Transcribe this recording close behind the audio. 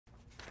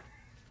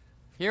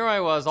Here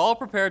I was, all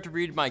prepared to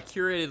read my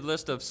curated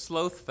list of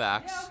sloth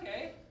facts. Yeah,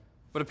 okay.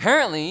 But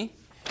apparently,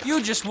 you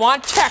just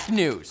want tech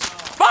news.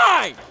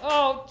 Fine!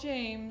 Oh,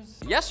 James.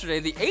 Yesterday,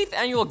 the 8th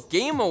annual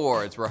Game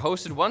Awards were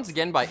hosted once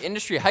again by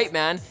industry hype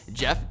man,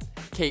 Geoff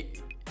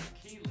It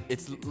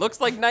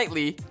looks like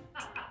Nightly,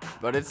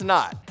 but it's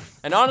not.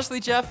 And honestly,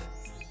 Geoff,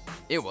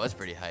 it was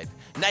pretty hype.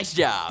 Nice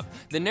job!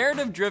 The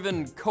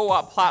narrative-driven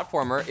co-op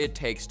platformer It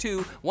Takes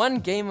Two won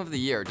Game of the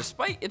Year,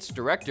 despite its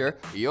director,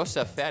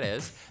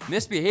 Geoff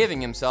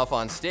misbehaving himself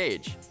on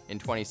stage in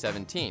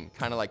 2017,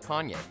 kind of like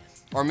Kanye.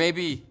 Or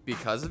maybe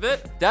because of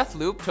it?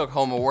 Deathloop took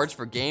home awards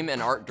for game and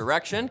art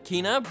direction.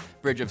 Kena,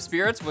 Bridge of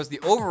Spirits, was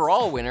the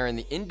overall winner in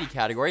the indie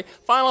category.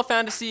 Final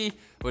Fantasy,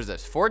 what is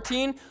this,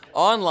 14?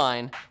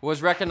 Online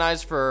was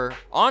recognized for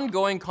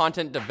ongoing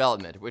content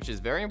development, which is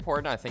very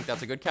important. I think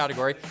that's a good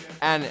category.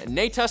 And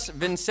Natus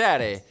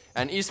Vincere,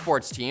 an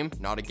esports team,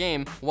 not a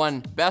game, won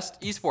Best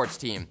Esports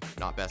Team,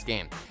 not Best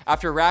Game,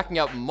 after racking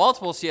up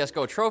multiple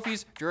CSGO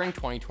trophies during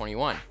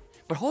 2021.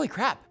 But holy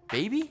crap,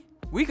 baby,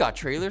 we got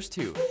trailers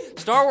too.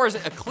 Star Wars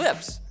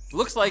Eclipse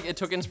looks like it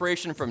took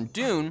inspiration from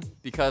Dune,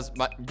 because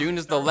Dune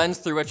is the lens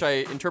through which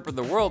I interpret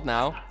the world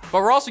now.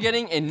 But we're also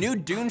getting a new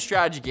Dune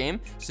strategy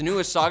game.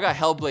 Senua's Saga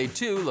Hellblade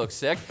 2 looks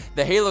sick.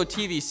 The Halo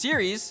TV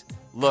series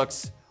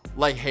looks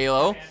like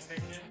Halo.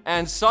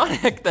 And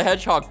Sonic the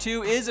Hedgehog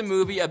 2 is a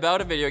movie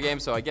about a video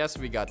game, so I guess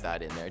we got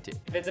that in there too.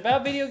 If it's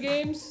about video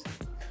games,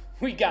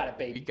 we got it,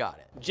 baby. We got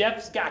it.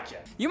 Geoff's gotcha.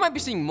 You might be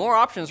seeing more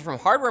options from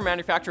hardware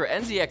manufacturer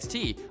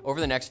NZXT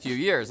over the next few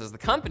years, as the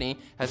company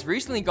has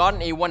recently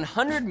gotten a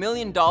 $100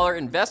 million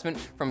investment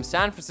from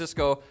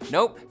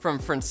from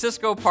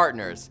Francisco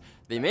Partners.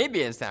 They may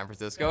be in San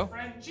Francisco.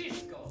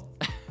 Francisco.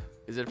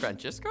 Is it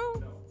Francisco?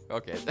 No.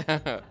 Okay.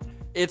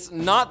 It's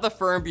not the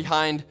firm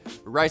behind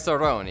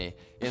Rice-A-Roni.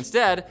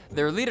 Instead,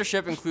 their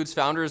leadership includes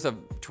founders of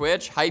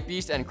Twitch,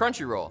 Hypebeast, and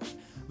Crunchyroll.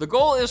 The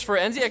goal is for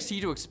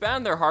NZXT to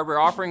expand their hardware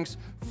offerings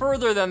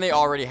further than they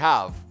already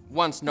have.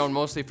 Once known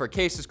mostly for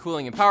cases,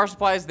 cooling, and power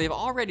supplies, they've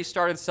already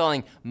started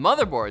selling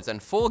motherboards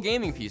and full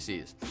gaming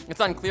PCs.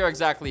 It's unclear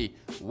exactly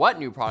what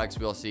new products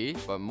we'll see,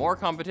 but more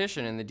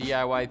competition in the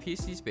DIY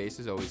PC space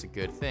is always a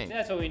good thing.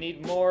 That's why we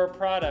need more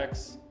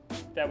products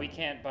that we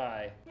can't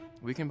buy.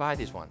 We can buy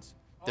these ones.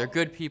 They're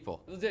good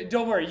people.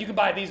 Don't worry, you can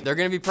buy these. They're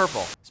gonna be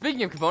purple.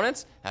 Speaking of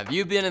components, have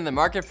you been in the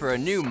market for a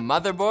new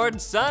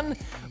motherboard, son?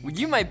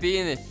 You might be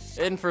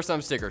in for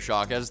some sticker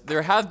shock, as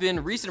there have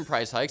been recent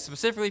price hikes,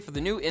 specifically for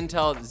the new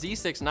Intel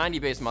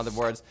Z690-based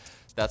motherboards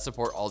that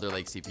support Alder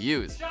Lake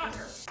CPUs.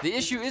 Shocker. The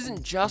issue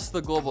isn't just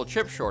the global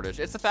chip shortage,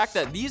 it's the fact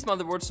that these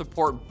motherboards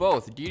support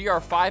both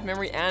DDR5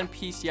 memory and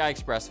PCI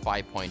Express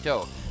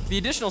 5.0. The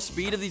additional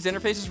speed of these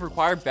interfaces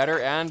require better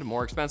and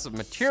more expensive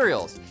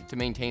materials to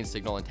maintain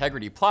signal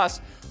integrity.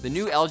 Plus, the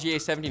new LGA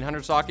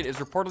 1700 socket is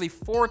reportedly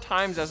 4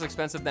 times as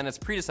expensive than its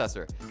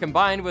predecessor.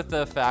 Combined with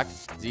the fact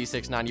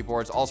Z690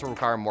 boards also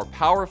require more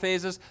power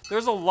phases,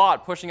 there's a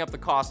lot pushing up the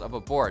cost of a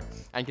board.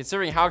 And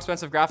considering how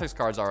expensive graphics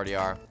cards already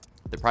are,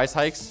 the price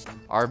hikes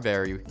are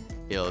very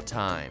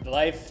ill-timed.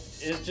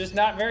 Life is just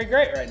not very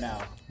great right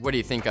now. What do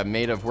you think, I'm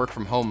made of work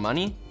from home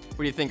money? What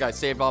do you think, I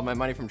saved all my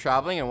money from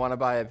traveling and want to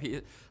buy a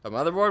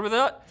motherboard with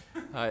it?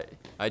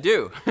 I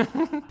do.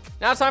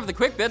 Now it's time for the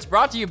quick bits,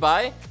 brought to you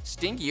by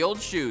Stinky Old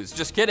Shoes.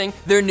 Just kidding,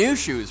 they're new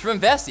shoes from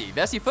Vessi.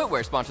 Vessi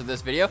Footwear sponsored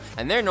this video,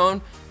 and they're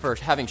known for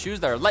having shoes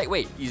that are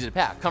lightweight, easy to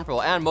pack,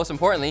 comfortable, and most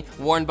importantly,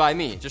 worn by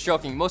me. Just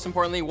joking, most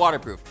importantly,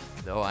 waterproof.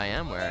 Though I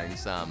am wearing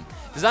some.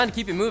 Designed to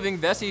keep you moving,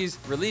 Vessi's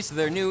released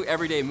their new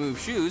Everyday Move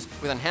shoes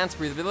with enhanced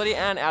breathability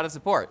and added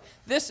support.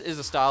 This is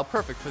a style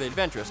perfect for the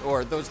adventurous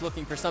or those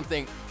looking for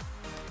something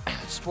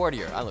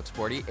sportier. I look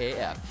sporty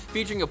AF.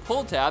 Featuring a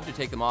pull tab to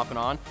take them off and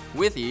on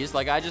with ease,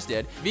 like I just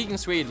did, vegan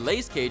suede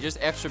lace cages,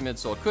 extra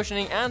midsole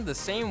cushioning, and the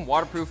same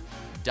waterproof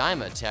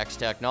Dymatex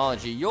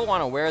technology. You'll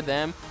want to wear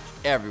them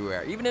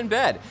everywhere, even in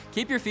bed.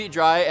 Keep your feet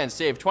dry and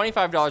save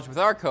 $25 with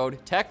our code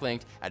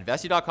TechLinked at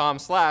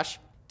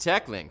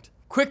vessi.com/TechLinked.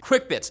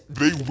 Quick bits.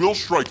 They will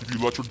strike if you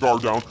let your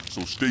guard down,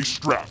 so stay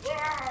strapped.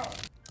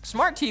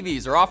 Smart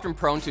TVs are often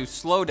prone to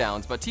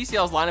slowdowns, but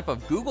TCL's lineup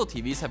of Google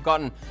TVs have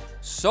gotten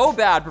so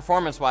bad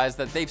performance-wise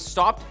that they've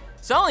stopped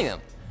selling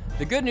them.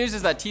 The good news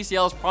is that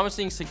TCL is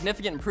promising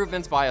significant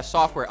improvements via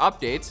software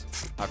updates.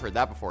 I've heard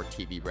that before,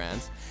 TV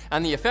brands.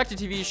 And the affected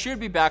TVs should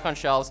be back on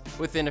shelves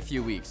within a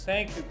few weeks.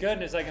 Thank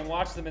goodness I can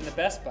watch them in the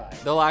Best Buy.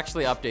 They'll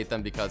actually update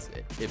them because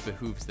it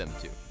behooves them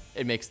to.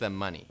 It makes them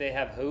money. They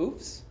have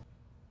hooves?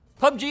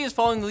 PUBG is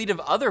following the lead of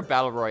other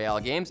Battle Royale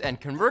games and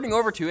converting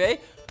over to a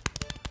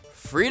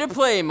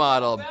free-to-play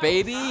model,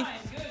 baby.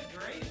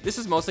 This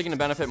is mostly going to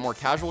benefit more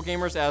casual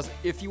gamers, as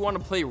if you want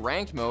to play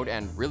ranked mode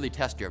and really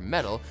test your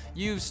mettle,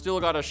 you've still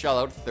got to shell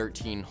out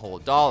 $13 whole.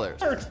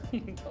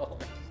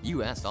 $13.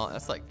 US dollars,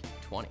 that's like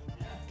 20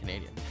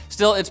 Canadian.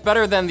 Still, it's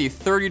better than the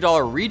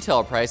 $30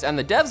 retail price, and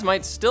the devs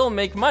might still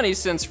make money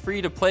since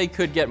free-to-play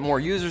could get more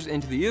users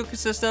into the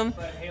ecosystem.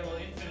 But Halo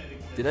Infinite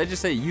exists. Did I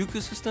just say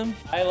ecosystem?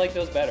 I like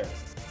those better.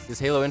 Does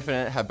Halo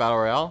Infinite have Battle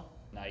Royale?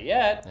 Not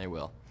yet. They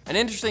will. An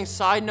interesting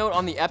side note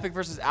on the Epic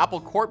versus Apple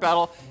court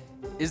battle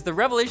is the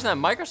revelation that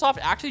Microsoft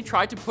actually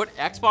tried to put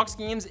Xbox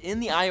games in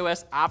the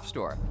iOS App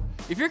Store.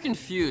 If you're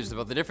confused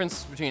about the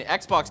difference between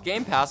Xbox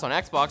Game Pass on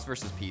Xbox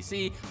versus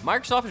PC,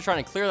 Microsoft is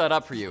trying to clear that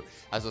up for you,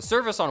 as the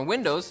service on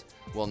Windows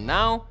will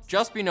now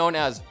just be known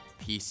as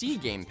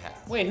PC Game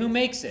Pass. Wait, who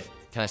makes it?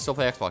 Can I still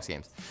play Xbox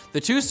games? The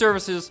two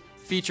services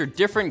feature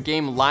different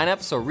game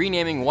lineups, so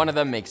renaming one of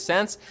them makes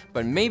sense,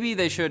 but maybe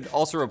they should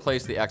also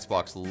replace the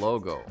Xbox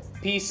logo.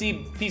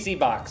 PC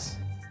box.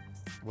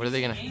 What are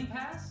they gonna? Game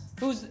Pass?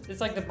 It's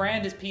like the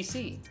brand is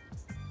PC.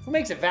 Who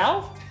makes it,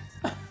 Valve?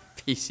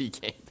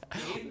 PC Game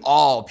Pass.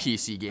 All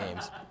PC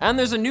games. And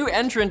there's a new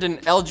entrant in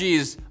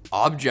LG's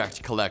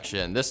Object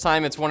Collection. This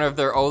time it's one of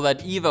their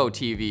OLED Evo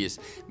TVs,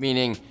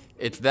 meaning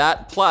it's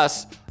that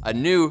plus a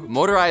new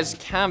motorized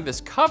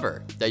canvas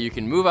cover that you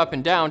can move up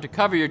and down to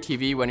cover your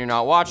TV when you're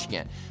not watching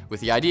it, with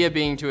the idea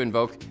being to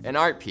invoke an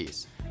art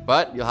piece.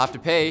 But you'll have to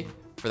pay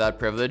for that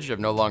privilege of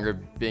no longer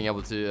being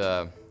able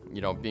to,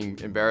 being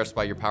embarrassed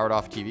by your powered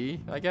off TV,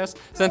 I guess,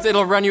 since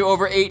it'll run you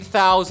over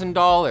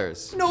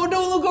 $8,000. No,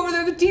 don't look over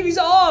there, the TV's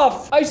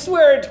off! I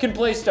swear it can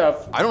play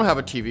stuff. I don't have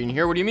a TV in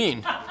here, what do you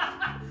mean?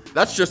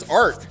 That's just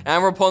art.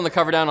 And we're pulling the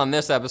cover down on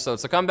this episode,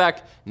 so come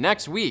back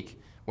next week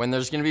when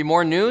there's gonna be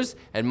more news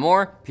and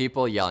more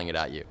people yelling it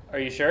at you. Are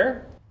you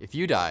sure? If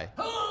you die,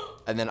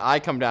 and then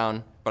I come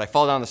down, but I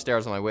fall down the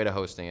stairs on my way to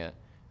hosting it,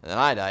 and then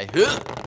I die,